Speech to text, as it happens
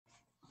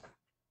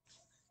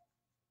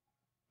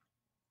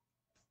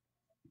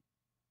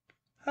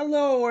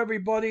Hello,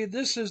 everybody.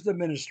 This is the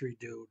Ministry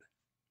Dude.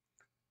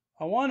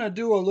 I want to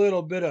do a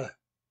little bit of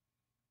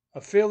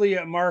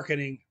affiliate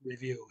marketing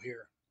review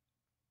here.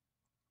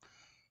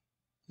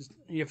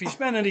 If you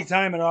spend any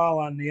time at all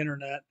on the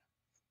internet,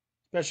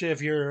 especially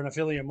if you're an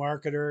affiliate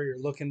marketer, you're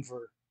looking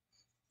for,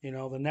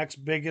 the next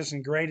biggest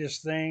and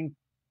greatest thing,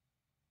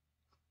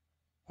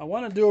 I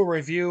want to do a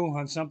review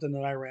on something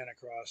that I ran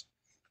across.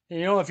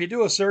 If you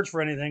do a search for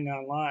anything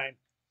online,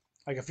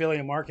 like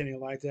affiliate marketing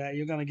like that,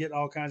 you're going to get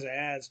all kinds of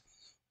ads.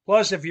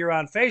 Plus, if you're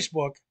on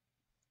Facebook,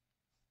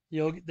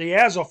 the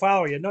ads will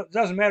follow you. No, it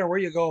doesn't matter where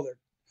you go,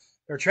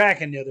 they're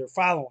tracking you, they're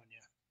following you.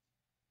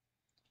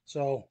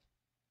 So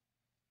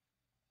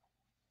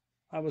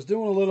I was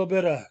doing a little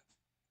bit of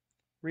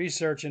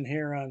research in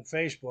here on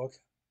Facebook,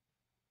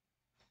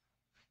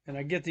 and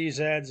I get these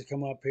ads that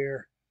come up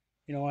here.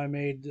 I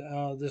made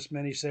this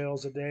many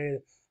sales a day.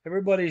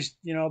 Everybody's,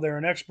 they're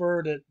an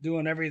expert at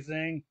doing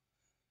everything,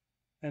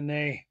 and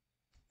they're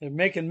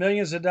making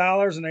millions of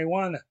dollars, and they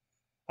want,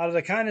 out of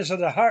the kindness of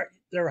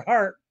their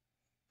heart,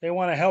 they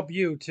want to help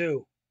you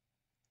too.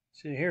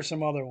 See, here's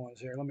some other ones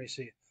here. Let me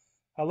see.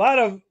 A lot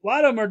of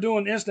them are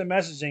doing instant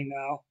messaging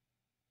now.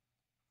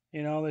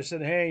 They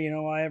said, hey,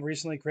 I have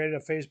recently created a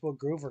Facebook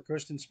group for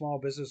Christian small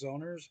business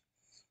owners,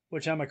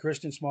 which I'm a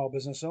Christian small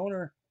business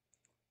owner.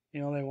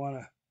 They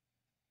want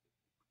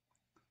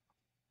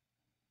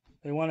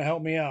to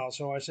help me out.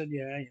 So I said,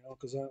 yeah,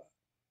 because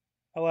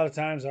a lot of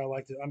times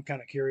I'm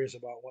kind of curious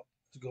about what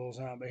goes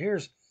on. But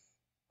here's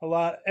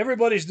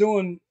everybody's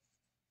doing,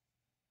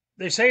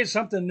 they say it's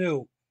something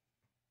new,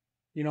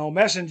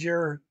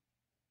 messenger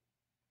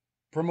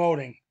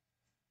promoting,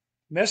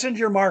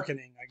 messenger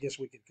marketing, I guess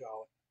we could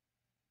call it,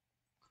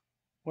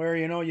 where,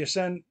 you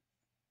send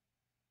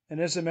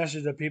an instant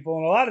message to people.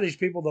 And a lot of these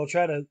people, they've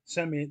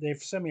send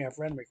me a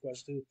friend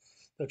request too.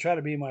 They'll try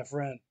to be my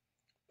friend.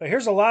 But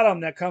here's a lot of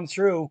them that come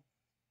through,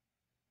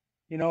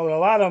 a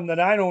lot of them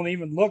that I don't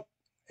even look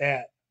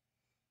at.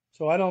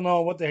 So I don't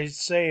know what they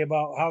say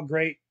about how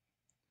great,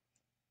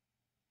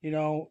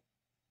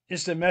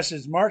 instant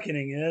message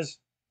marketing is.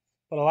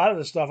 But a lot of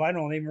the stuff I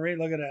don't even read.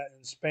 Look at that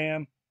in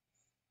spam.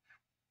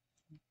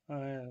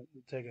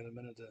 Taking a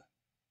minute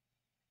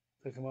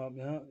to come up.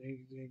 No,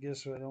 I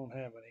guess I don't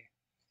have any.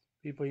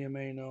 People you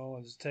may know.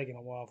 It's taking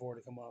a while for it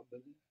to come up. But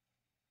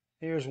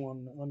here's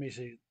one. Let me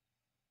see.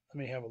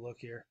 Let me have a look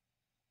here.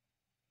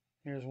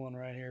 Here's one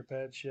right here.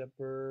 Pat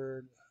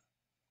Shepard.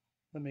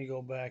 Let me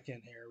go back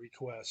in here.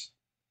 Requests.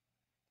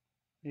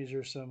 These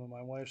are some of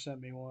my wife sent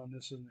me one.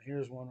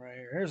 Here's one right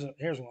here. Here's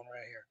one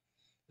right here.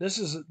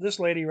 This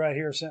lady right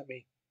here sent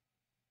me.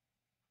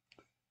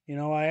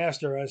 I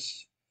asked her.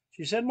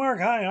 She said,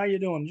 "Mark, hi, how you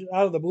doing?"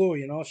 Out of the blue,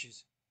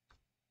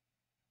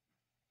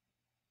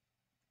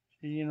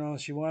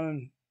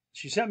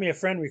 she sent me a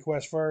friend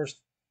request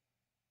first,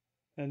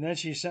 and then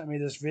she sent me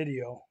this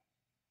video,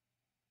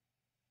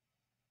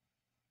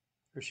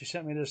 or she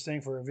sent me this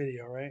thing for a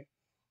video, right?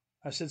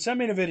 I said, send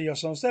me the video.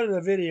 So instead of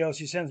the video,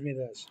 she sends me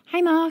this.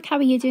 Hi Mark, how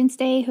are you doing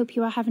today? Hope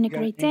you are having a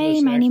great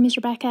day. My name is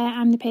Rebecca.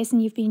 I'm the person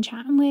you've been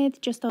chatting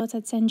with. Just thought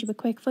I'd send you a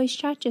quick voice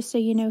chat just so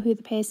you know who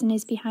the person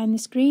is behind the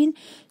screen.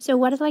 So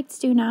what I'd like to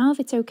do now, if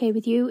it's okay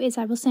with you, is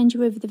I will send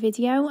you over the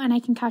video and I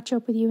can catch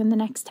up with you in the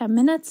next 10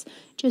 minutes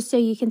just so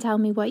you can tell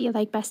me what you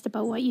like best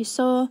about what you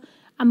saw.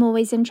 I'm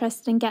always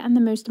interested in getting the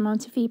most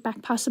amount of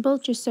feedback possible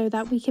just so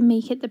that we can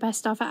make it the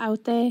best offer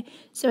out there.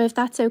 So if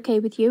that's okay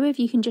with you, if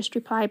you can just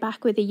reply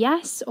back with a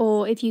yes,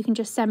 or if you can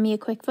just send me a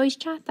quick voice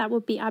chat, that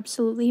would be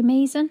absolutely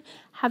amazing.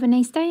 Have a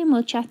nice day and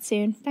we'll chat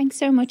soon. Thanks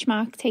so much,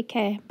 Mark. Take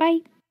care.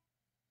 Bye.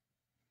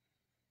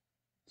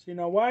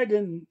 So, why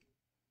didn't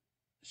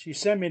she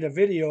send me the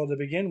video to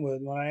begin with?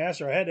 When I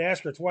asked her, I had to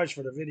ask her twice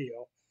for the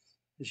video.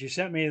 And she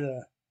sent me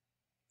the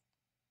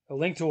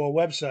link to a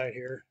website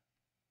here.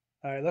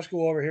 All right, let's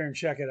go over here and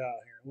check it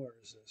out here. Where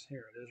is this?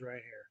 Here it is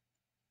right here.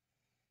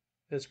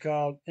 It's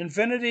called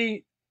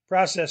Infinity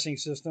Processing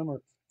System,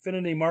 or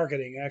Infinity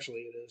Marketing,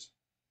 actually it is.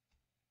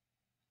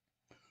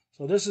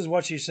 So this is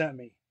what she sent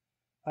me.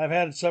 I've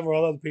had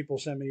several other people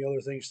send me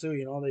other things too.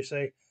 They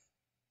say,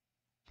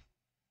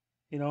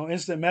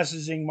 instant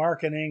messaging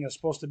marketing is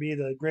supposed to be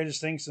the greatest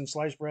thing since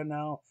sliced bread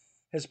now.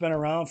 It's been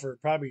around for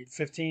probably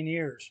 15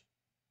 years.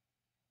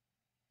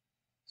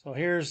 So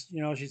here's,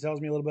 she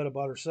tells me a little bit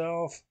about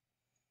herself.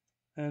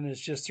 And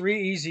it's just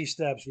 3 easy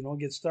steps.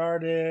 Get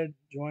started,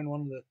 join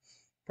one of the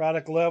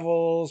product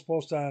levels,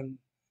 post on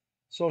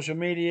social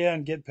media,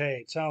 and get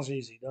paid. Sounds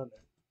easy, doesn't it?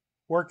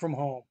 Work from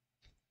home.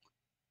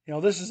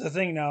 This is the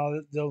thing now.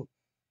 They'll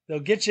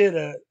get you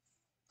to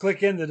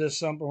click into this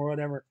something or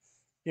whatever.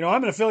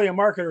 I'm an affiliate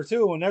marketer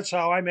too, and that's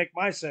how I make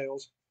my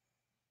sales,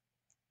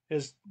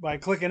 is by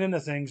clicking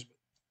into things.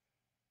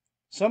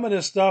 Some of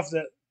this stuff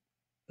that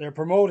they're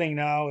promoting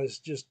now is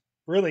just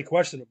really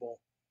questionable.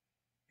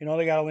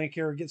 They got a link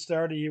here, get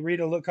started. You read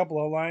a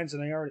couple of lines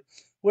and they already,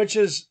 which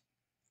is,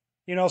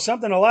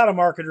 something a lot of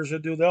marketers will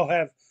do. They'll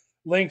have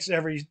links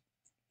every,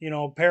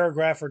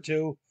 paragraph or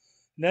two.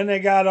 And then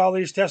they got all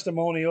these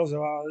testimonials of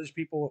all these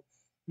people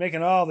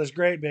making all this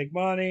great big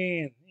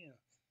money.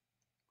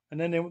 And, And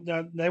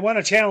then they want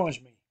to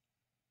challenge me.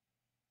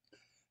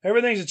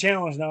 Everything's a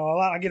challenge now.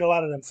 I get a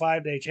lot of them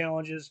 5-day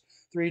challenges,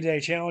 3-day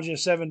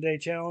challenges, 7-day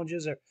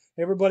challenges.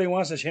 Everybody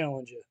wants to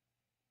challenge you.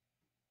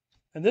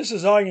 And this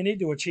is all you need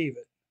to achieve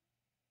it.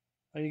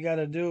 All you got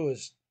to do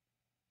is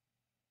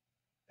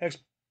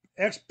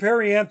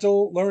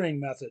experiential learning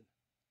method.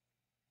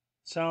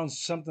 Sounds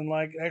something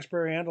like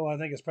experiential. I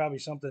think it's probably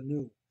something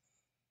new.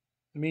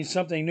 It means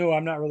something new.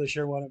 I'm not really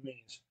sure what it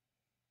means.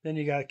 Then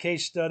you got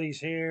case studies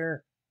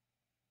here.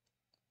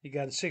 You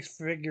got a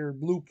 6-figure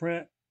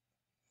blueprint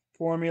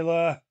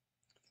formula.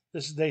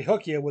 They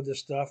hook you with this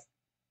stuff.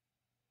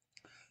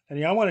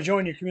 And I want to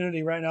join your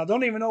community right now.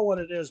 Don't even know what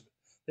it is, but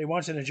they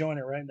want you to join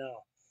it right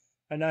now.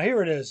 And now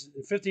here it is,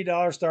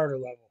 $50 starter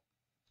level.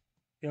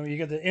 You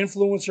get the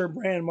influencer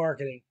brand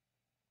marketing.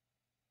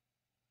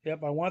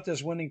 Yep, I want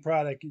this winning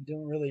product. You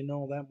don't really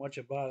know that much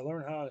about it.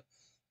 Learn how to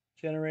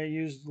generate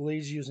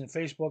leads using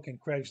Facebook and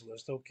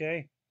Craigslist,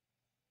 okay?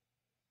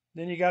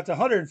 Then you got the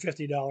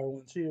 $150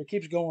 one. See, it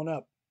keeps going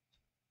up.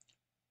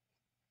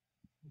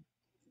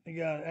 You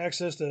got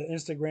access to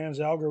Instagram's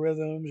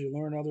algorithms. You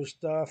learn other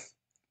stuff.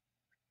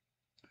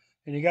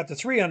 And you got the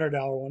 $300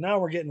 one. Now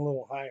we're getting a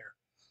little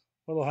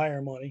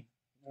higher money.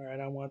 All right,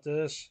 I want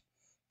this.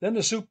 Then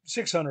the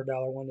 $600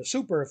 one, the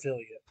super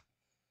affiliate,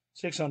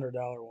 $600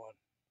 one.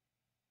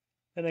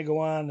 Then they go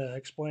on to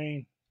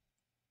explain,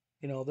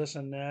 this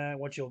and that,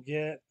 what you'll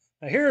get.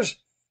 Now here's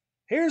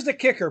the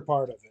kicker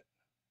part of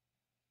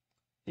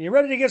it. Are you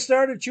ready to get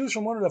started? Choose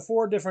from one of the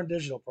 4 different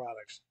digital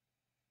products.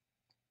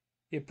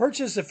 You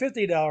purchase the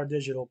 $50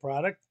 digital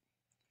product,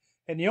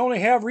 and you only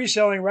have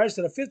reselling rights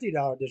to the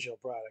 $50 digital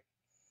product.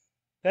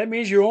 That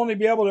means you'll only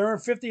be able to earn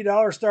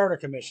 $50 starter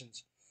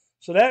commissions.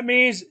 So that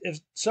means if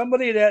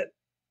somebody that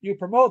you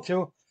promote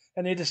to,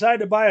 and they decide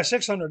to buy a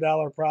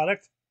 $600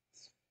 product,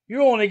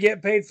 you only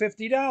get paid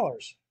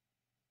 $50.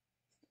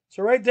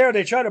 So right there,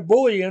 they try to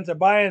bully you into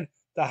buying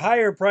the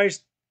higher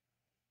priced,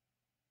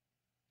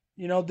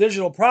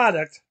 digital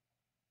product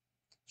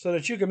so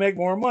that you can make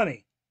more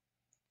money.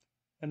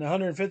 And the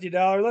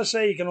 $150, let's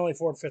say you can only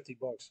afford $50.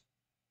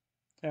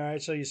 All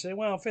right, so you say,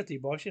 well,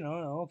 $50,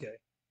 okay.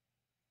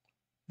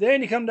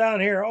 Then you come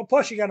down here. Oh,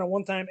 plus you got a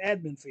one-time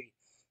admin fee.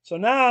 So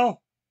now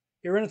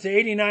you're in it to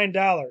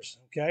 $89,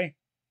 okay?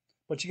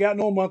 But you got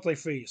no monthly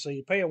fee, so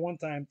you pay a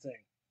one-time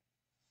thing.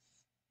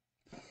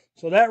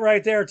 So that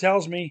right there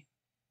tells me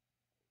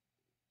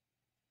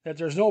that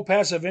there's no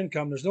passive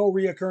income. There's no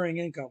reoccurring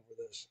income for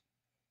this,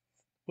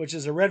 which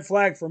is a red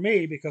flag for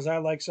me because I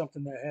like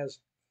something that has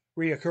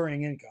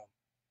reoccurring income.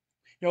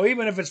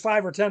 Even if it's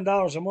 $5 or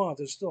 $10 a month,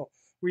 it's still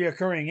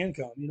reoccurring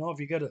income. If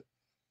you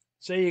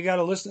got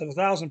a list of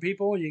 1,000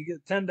 people, you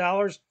get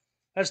 $10.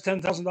 That's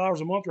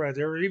 $10,000 a month right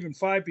there. Or even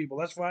 5 people,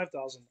 that's $5,000.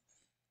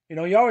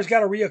 You always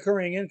got a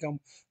reoccurring income.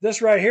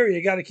 This right here,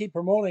 you got to keep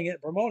promoting it,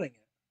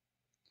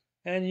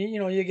 and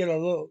you get a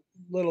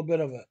little bit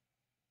of a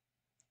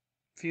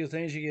few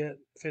things. You get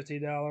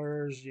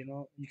 $50.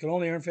 You can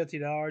only earn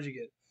 $50. You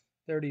get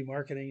 30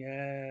 marketing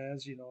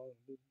ads.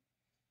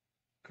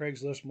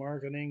 Craigslist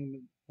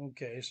marketing.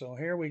 Okay, so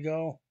here we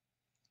go.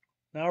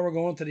 Now we're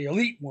going to the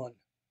elite one.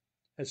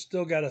 It's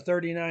still got a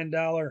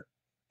 $39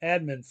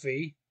 admin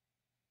fee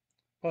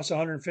plus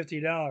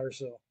 $150.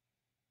 So,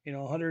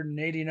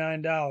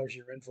 $189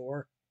 you're in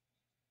for.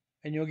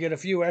 And you'll get a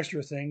few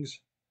extra things.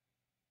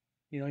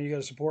 You got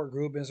a support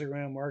group,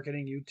 Instagram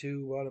marketing,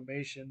 YouTube,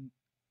 automation,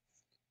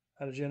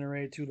 how to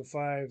generate 2 to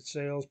 5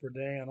 sales per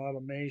day on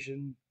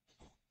automation,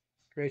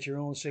 create your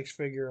own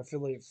 6-figure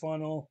affiliate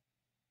funnel.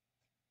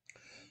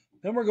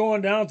 Then we're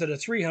going down to the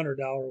 $300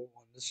 one.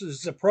 This is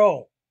the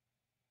pro.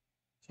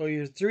 So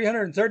you're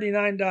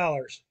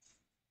 $339.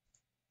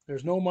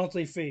 There's no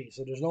monthly fee,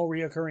 so there's no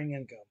reoccurring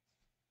income.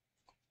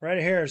 Right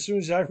here, as soon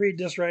as I read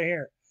this right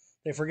here,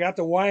 they forgot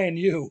the Y and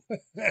U.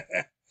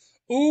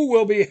 Ooh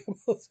will be able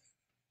to.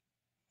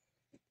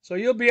 So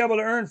you'll be able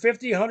to earn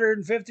 $50,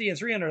 $150, and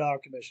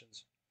 $300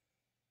 commissions.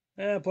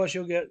 Plus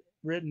you'll get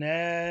written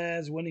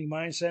ads, winning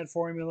mindset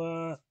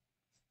formula,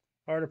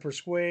 art of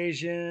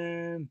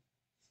persuasion.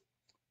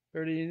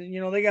 30,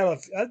 they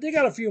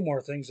got a few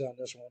more things on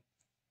this one.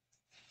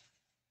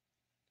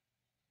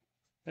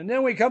 And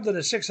then we come to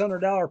the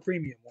 $600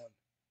 premium one.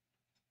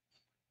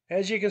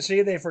 As you can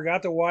see, they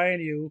forgot the Y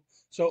and U,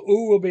 so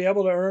ooh will be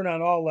able to earn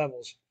on all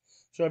levels.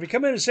 So if you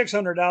come in a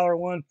 $600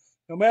 one,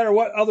 no matter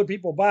what other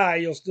people buy,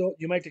 you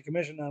make the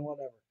commission on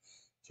whatever.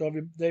 So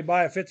if they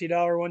buy a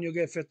 $50 one, you'll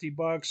get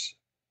 $50.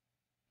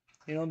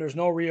 There's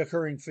no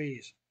reoccurring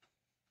fees.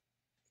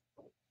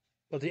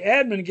 But the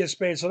admin gets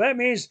paid. So that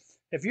means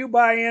if you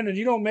buy in and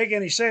you don't make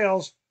any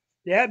sales,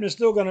 the admin is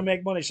still going to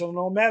make money. So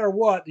no matter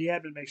what, the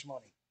admin makes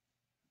money.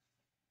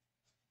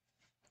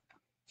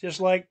 Just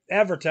like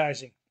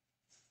advertising.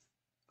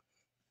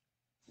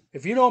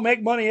 If you don't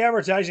make money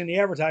advertising, the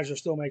advertiser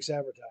still makes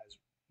advertising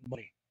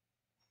money.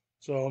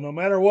 So no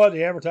matter what,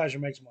 the advertiser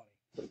makes money.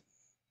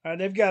 All right,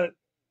 they've got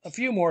a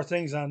few more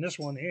things on this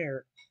one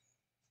here.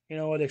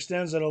 It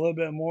extends it a little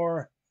bit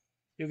more.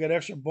 You'll get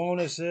extra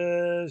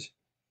bonuses,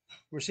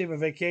 receive a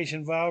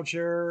vacation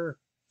voucher,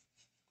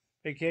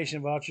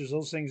 vacation vouchers.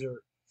 Those things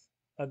are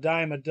a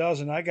dime a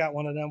dozen. I got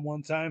one of them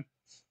one time.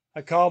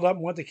 I called up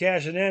and went to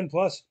cash it in.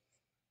 Plus,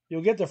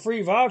 you'll get the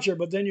free voucher,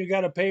 but then you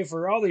got to pay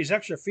for all these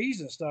extra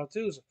fees and stuff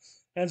too. So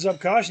ends up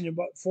costing you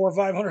about $400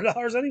 or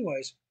 $500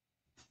 anyways.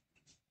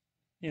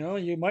 You know,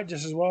 you might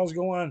just as well as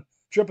go on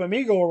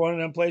TripAmigo or one of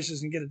them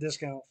places and get a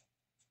discount.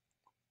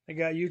 They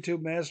got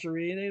YouTube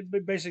Mastery, and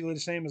it's basically the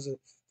same as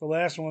the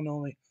last one,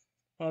 only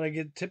they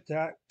get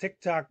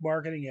TikTok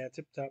marketing, yeah,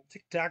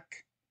 TikTok.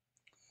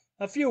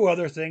 A few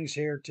other things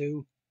here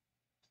too.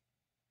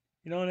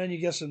 You know, and then you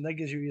get some. That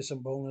gives you some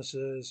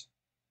bonuses.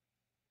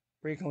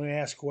 Frequently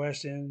asked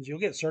questions. You'll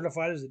get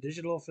certified as a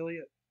digital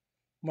affiliate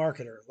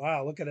marketer.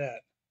 Wow, look at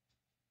that.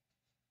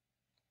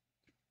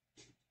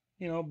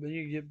 You know, but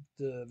you get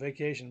the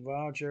vacation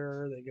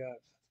voucher. They got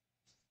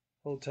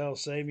hotel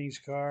savings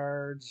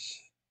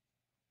cards.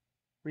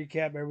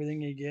 Recap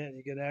everything you get.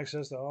 You get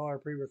access to all our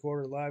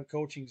pre-recorded live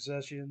coaching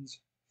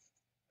sessions,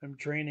 and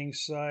training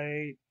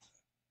site,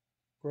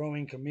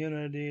 growing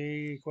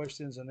community,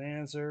 questions and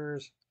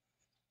answers,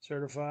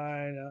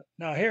 certified.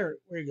 Now here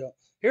you go.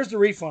 Here's the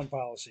refund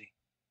policy.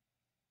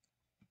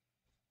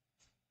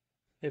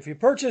 If you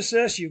purchase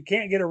this, you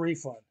can't get a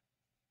refund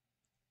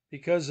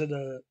because of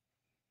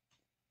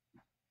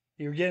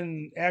you're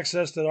getting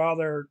access to all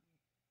their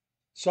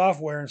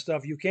software and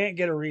stuff. You can't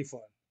get a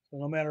refund. So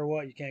no matter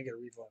what, you can't get a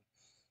refund.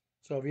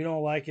 So if you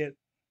don't like it,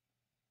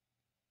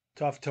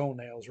 tough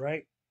toenails,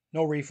 right?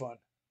 No refund.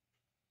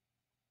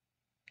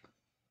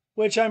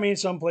 Which, I mean,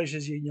 some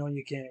places you don't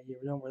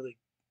really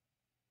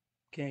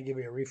can't give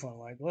you a refund.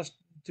 Like, let's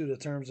do the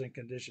terms and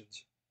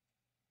conditions.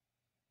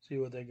 See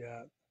what they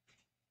got.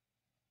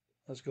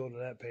 Let's go to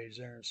that page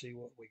there and see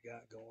what we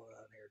got going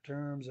on here.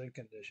 Terms and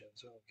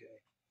conditions.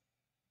 Okay.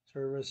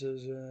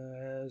 Services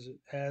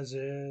as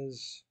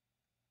is.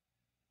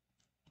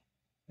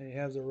 And you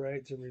have the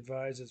right to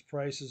revise its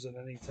prices at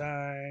any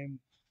time.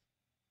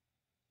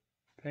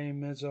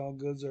 Payments, all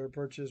goods are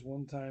purchased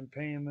one-time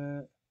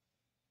payment.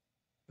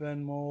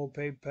 Venmo,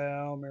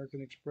 PayPal,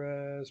 American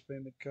Express,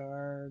 payment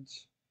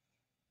cards,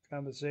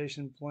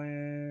 compensation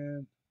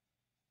plan,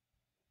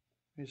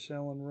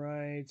 reselling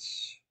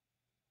rights,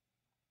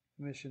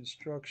 commission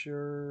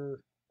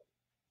structure,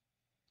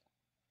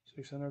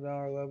 $600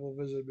 level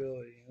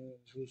visibility,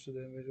 exclusive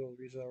individual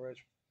resale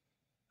rights.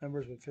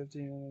 Members with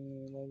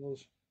 15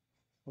 levels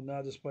will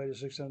not display the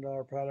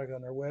 $600 product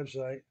on their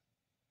website,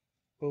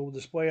 but will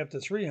display up to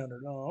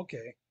 $300. Oh,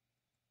 okay.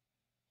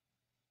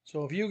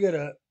 So if you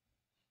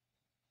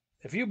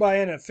buy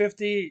in at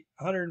 $50,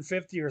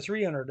 $150, or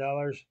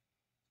 $300,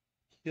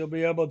 you'll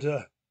be able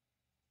to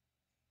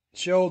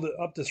show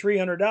up to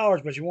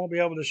 $300, but you won't be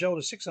able to show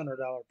the $600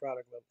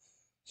 product level.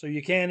 So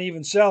you can't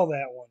even sell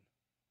that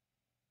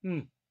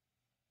one.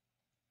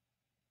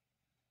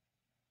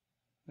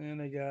 And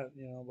they got,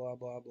 blah,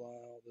 blah, blah,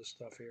 all this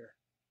stuff here.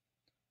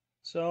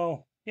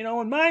 So,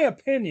 in my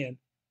opinion,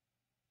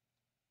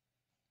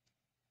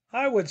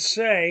 I would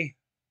say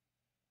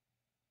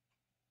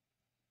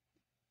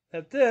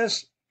that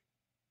this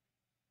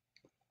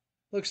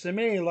looks to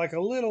me like a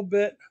little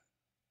bit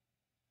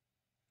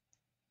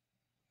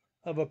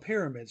of a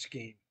pyramid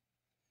scheme.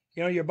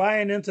 You're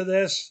buying into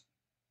this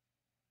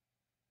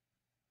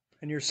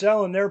and you're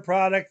selling their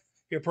product.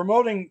 You're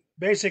promoting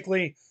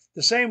basically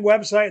the same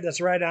website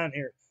that's right on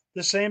here.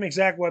 The same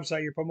exact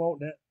website, you're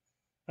promoting it.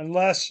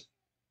 Unless,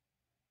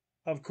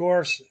 of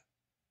course,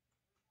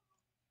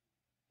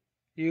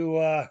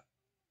 you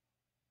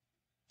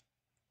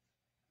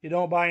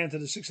don't buy into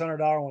the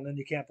 $600 one, then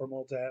you can't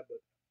promote that.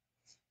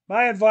 But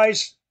my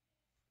advice,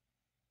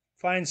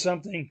 find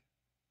something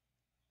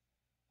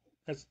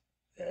that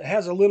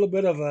has a little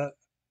bit of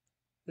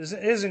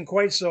isn't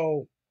quite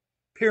so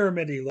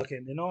pyramidy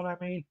looking. You know what I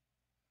mean?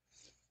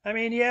 I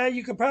mean, yeah,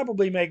 you could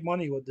probably make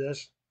money with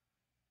this.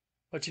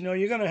 But,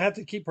 you're going to have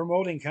to keep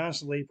promoting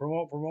constantly.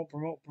 Promote.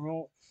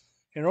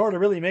 In order to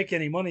really make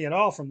any money at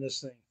all from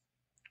this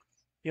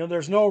thing.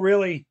 There's no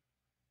really,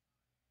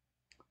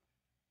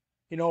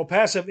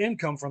 passive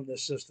income from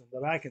this system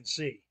that I can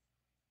see.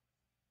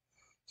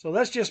 So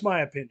that's just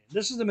my opinion.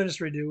 This is the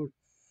Ministry Dude.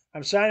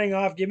 I'm signing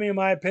off. Give me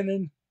my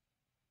opinion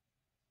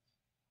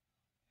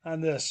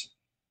on this.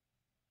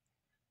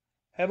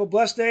 Have a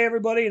blessed day,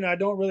 everybody, and I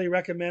don't really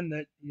recommend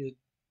that you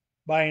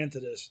buy into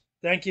this.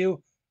 Thank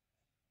you.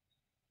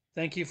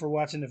 Thank you for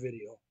watching the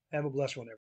video. Have a blessed one, everybody.